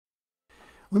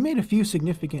We made a few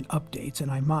significant updates in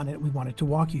iMonnit we wanted to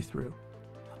walk you through.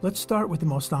 Let's start with the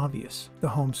most obvious, the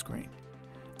home screen.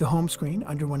 The home screen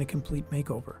underwent a complete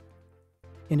makeover.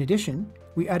 In addition,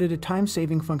 we added a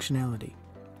time-saving functionality.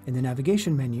 In the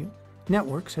navigation menu,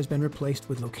 Networks has been replaced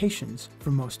with Locations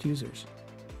for most users.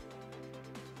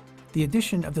 The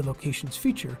addition of the Locations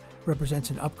feature represents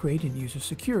an upgrade in user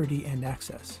security and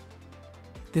access.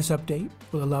 This update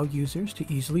will allow users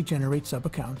to easily generate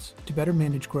sub-accounts to better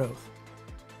manage growth.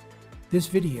 This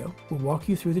video will walk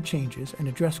you through the changes and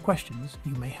address questions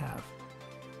you may have.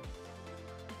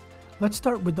 Let's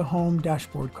start with the home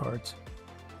dashboard cards.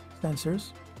 Sensors,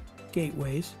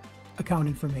 gateways, account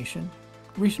information,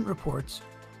 recent reports,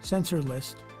 sensor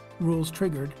list, rules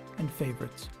triggered, and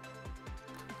favorites.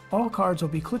 All cards will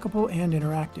be clickable and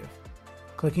interactive.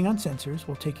 Clicking on sensors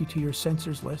will take you to your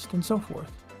sensors list and so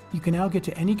forth. You can now get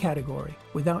to any category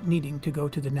without needing to go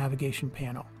to the navigation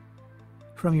panel.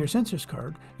 From your sensors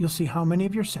card, you'll see how many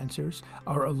of your sensors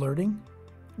are alerting,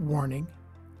 warning,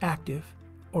 active,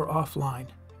 or offline.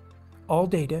 All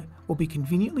data will be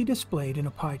conveniently displayed in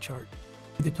a pie chart,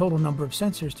 with the total number of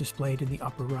sensors displayed in the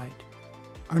upper right.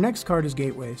 Our next card is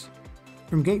Gateways.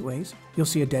 From Gateways, you'll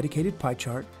see a dedicated pie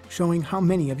chart showing how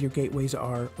many of your gateways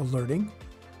are alerting,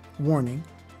 warning,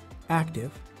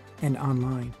 active, and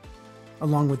online,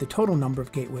 along with the total number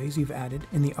of gateways you've added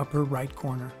in the upper right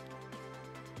corner.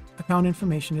 Account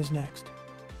information is next.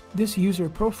 This user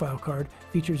profile card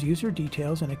features user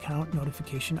details and account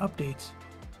notification updates.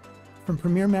 From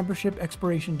Premier membership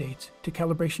expiration dates to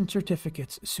calibration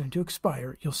certificates soon to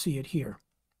expire, you'll see it here.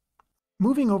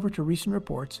 Moving over to recent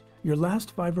reports, your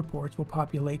last 5 reports will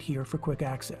populate here for quick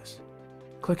access.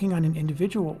 Clicking on an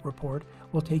individual report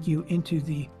will take you into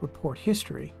the report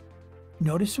history.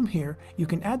 Notice from here, you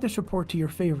can add this report to your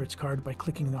favorites card by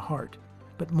clicking the heart,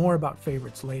 but more about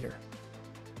favorites later.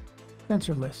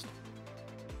 Sensor list.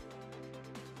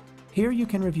 Here you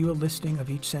can review a listing of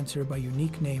each sensor by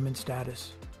unique name and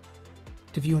status.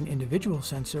 To view an individual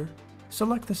sensor,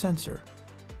 select the sensor.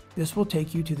 This will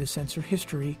take you to the Sensor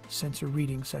History Sensor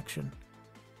Reading section.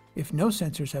 If no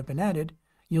sensors have been added,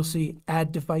 you'll see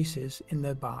Add Devices in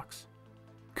the box.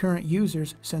 Current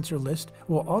users' sensor list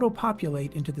will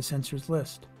auto-populate into the sensors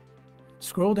list.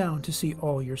 Scroll down to see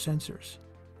all your sensors.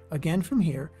 Again, from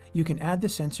here, you can add the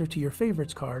sensor to your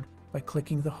favorites card by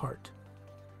clicking the heart.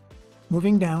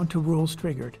 Moving down to Rules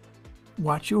Triggered.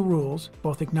 Watch your rules,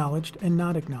 both acknowledged and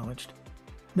not acknowledged.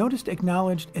 Notice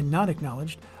acknowledged and not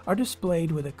acknowledged are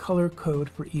displayed with a color code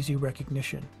for easy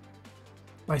recognition.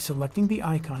 By selecting the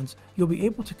icons, you'll be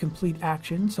able to complete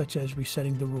actions such as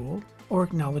resetting the rule or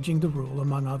acknowledging the rule,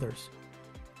 among others.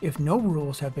 If no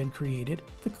rules have been created,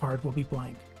 the card will be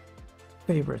blank.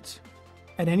 Favorites.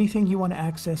 Add anything you want to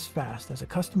access fast as a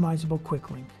customizable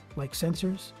quick link, like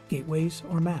sensors, gateways,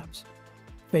 or maps.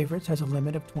 Favorites has a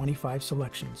limit of 25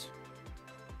 selections.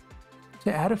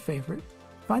 To add a favorite,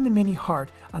 find the mini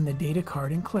heart on the data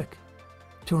card and click.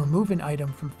 To remove an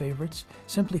item from favorites,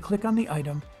 simply click on the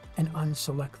item and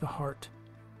unselect the heart.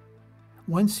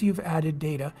 Once you've added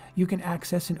data, you can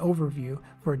access an overview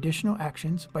for additional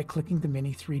actions by clicking the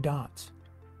mini 3 dots.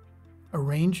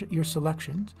 Arrange your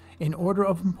selections in order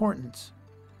of importance.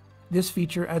 This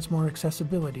feature adds more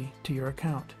accessibility to your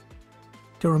account.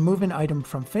 To remove an item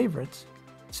from favorites,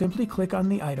 simply click on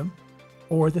the item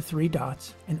or the 3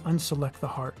 dots and unselect the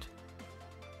heart.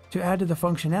 To add to the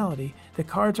functionality, the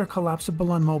cards are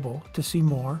collapsible on mobile to see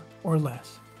more or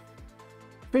less.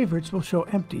 Favorites will show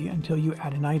empty until you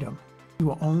add an item. You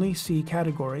will only see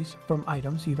categories from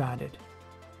items you've added.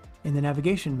 In the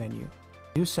navigation menu,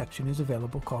 a new section is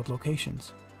available called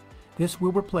Locations. This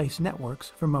will replace Networks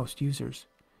for most users.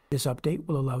 This update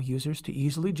will allow users to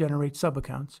easily generate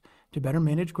sub-accounts to better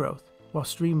manage growth while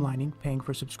streamlining paying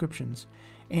for subscriptions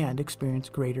and experience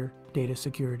greater data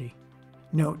security.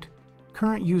 Note,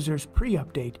 current users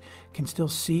pre-update can still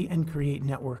see and create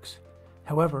networks.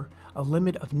 However, a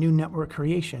limit of new network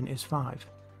creation is 5.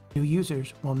 New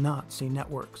users will not see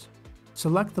networks.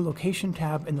 Select the Location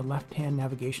tab in the left-hand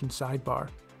navigation sidebar.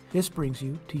 This brings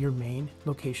you to your main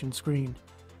location screen.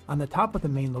 On the top of the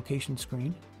main location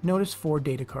screen, notice 4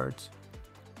 data cards: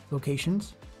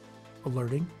 Locations,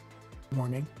 Alerting,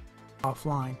 Warning,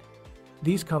 Offline.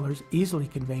 These colors easily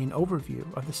convey an overview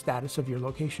of the status of your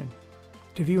location.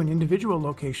 To view an individual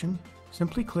location,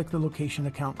 simply click the Location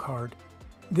Account card.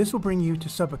 This will bring you to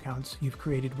sub-accounts you've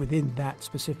created within that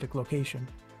specific location.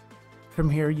 From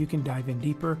here, you can dive in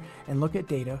deeper and look at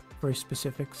data for a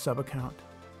specific sub-account.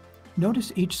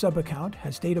 Notice each sub-account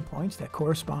has data points that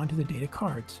correspond to the data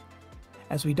cards.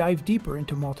 As we dive deeper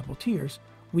into multiple tiers,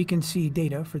 we can see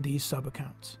data for these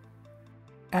sub-accounts.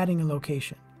 Adding a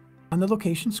location. On the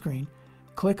location screen,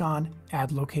 click on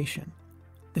Add Location.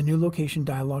 The new location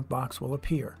dialog box will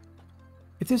appear.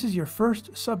 If this is your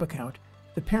first sub-account,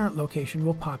 the parent location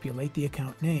will populate the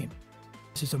account name.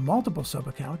 If this is a multiple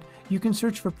sub-account, you can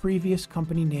search for previous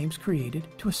company names created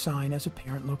to assign as a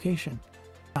parent location.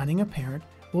 Assigning a parent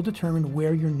will determine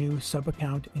where your new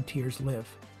sub-account and tiers live.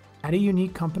 Add a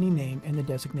unique company name in the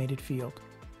designated field.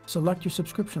 Select your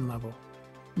subscription level.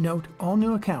 Note, all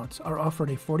new accounts are offered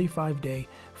a 45-day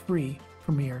free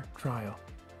Premier trial.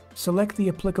 Select the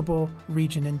applicable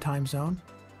region and time zone,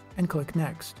 and click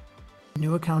Next. The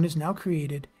new account is now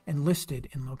created and listed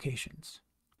in Locations.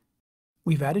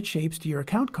 We've added shapes to your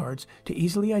account cards to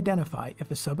easily identify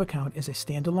if a sub-account is a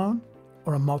standalone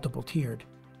or a multiple-tiered.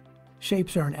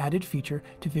 Shapes are an added feature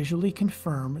to visually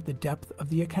confirm the depth of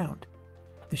the account.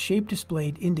 The shape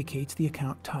displayed indicates the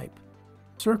account type.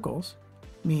 Circles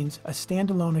means a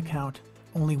standalone account,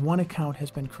 only one account has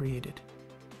been created.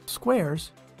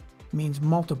 Squares means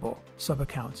multiple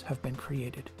sub-accounts have been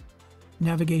created.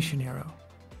 Navigation arrow.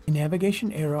 A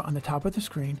navigation arrow on the top of the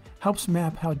screen helps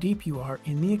map how deep you are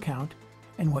in the account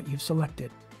and what you've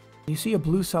selected. When you see a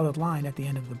blue solid line at the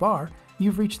end of the bar,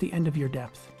 you've reached the end of your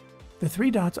depth. The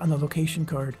 3 dots on the location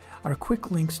card are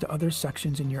quick links to other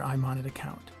sections in your iMonnit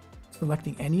account.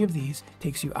 Selecting any of these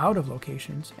takes you out of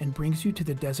Locations and brings you to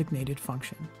the designated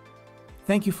function.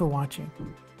 Thank you for watching.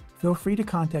 Feel free to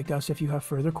contact us if you have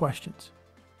further questions.